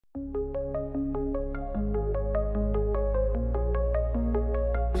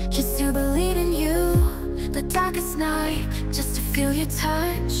darkest night just to feel your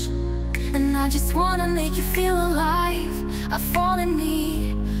touch. And I just wanna make you feel alive. I fall in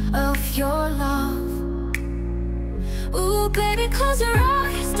need of your love. Ooh, baby, close your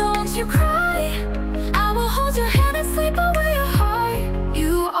eyes, don't you cry. I will hold your hand and sleep away your heart.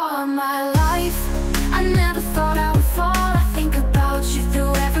 You are my life. I never thought I would fall. I think about you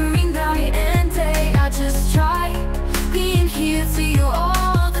through every night and day. I just try being here to you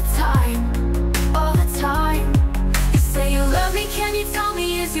all the time, all the time. You say you love me, can you tell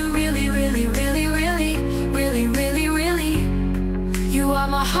me, is you really, really, really, really, really, really, really? You are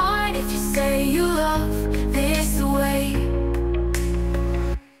my heart if you say you love this way.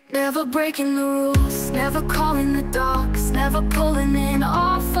 Never breaking the rules, never calling the dogs, never pulling in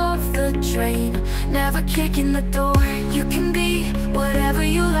off of the train, never kicking the door. You can be whatever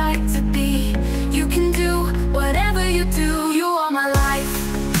you like to be. You can do whatever you do. You are my life.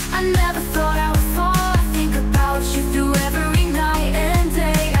 I never thought I would fall. I think about you through every night and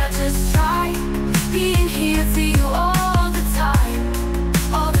day. I just try being here for you all the time,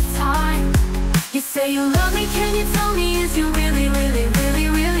 all the time. You say you love me, can you tell me, is you really, really, really,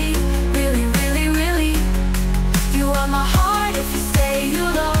 really, really, really, really? You are my heart if you say you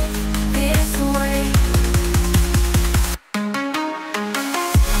love this way.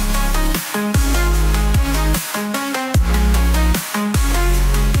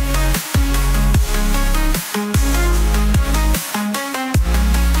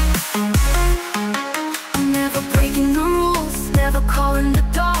 I'm never breaking the rules, never calling the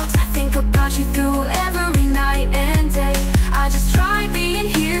dogs. I think about you through every night and day. I just try being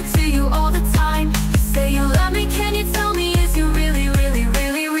here to you all the time. You say you love me, can you tell me, is you really, really,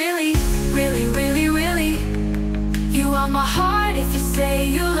 really, really, really, really, really? You are my heart if you say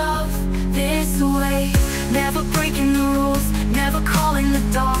you love this way. Never breaking the rules, never calling the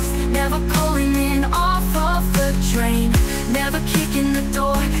dogs, never pulling in off of the train, never kicking the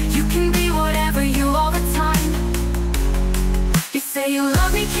door. You can be whatever you all the time. You say you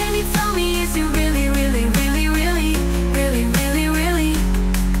love me, can you tell me, is you really, really, really, really, really, really, really?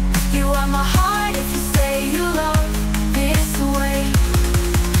 You are my heart if you say you love this way.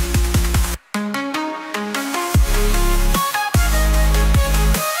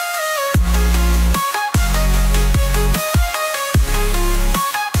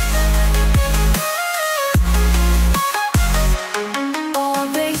 All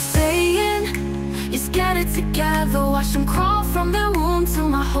they saying is get it together, watch them crawl from their womb to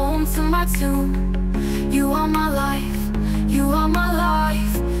my home, to my tomb. You are my life, you are my life.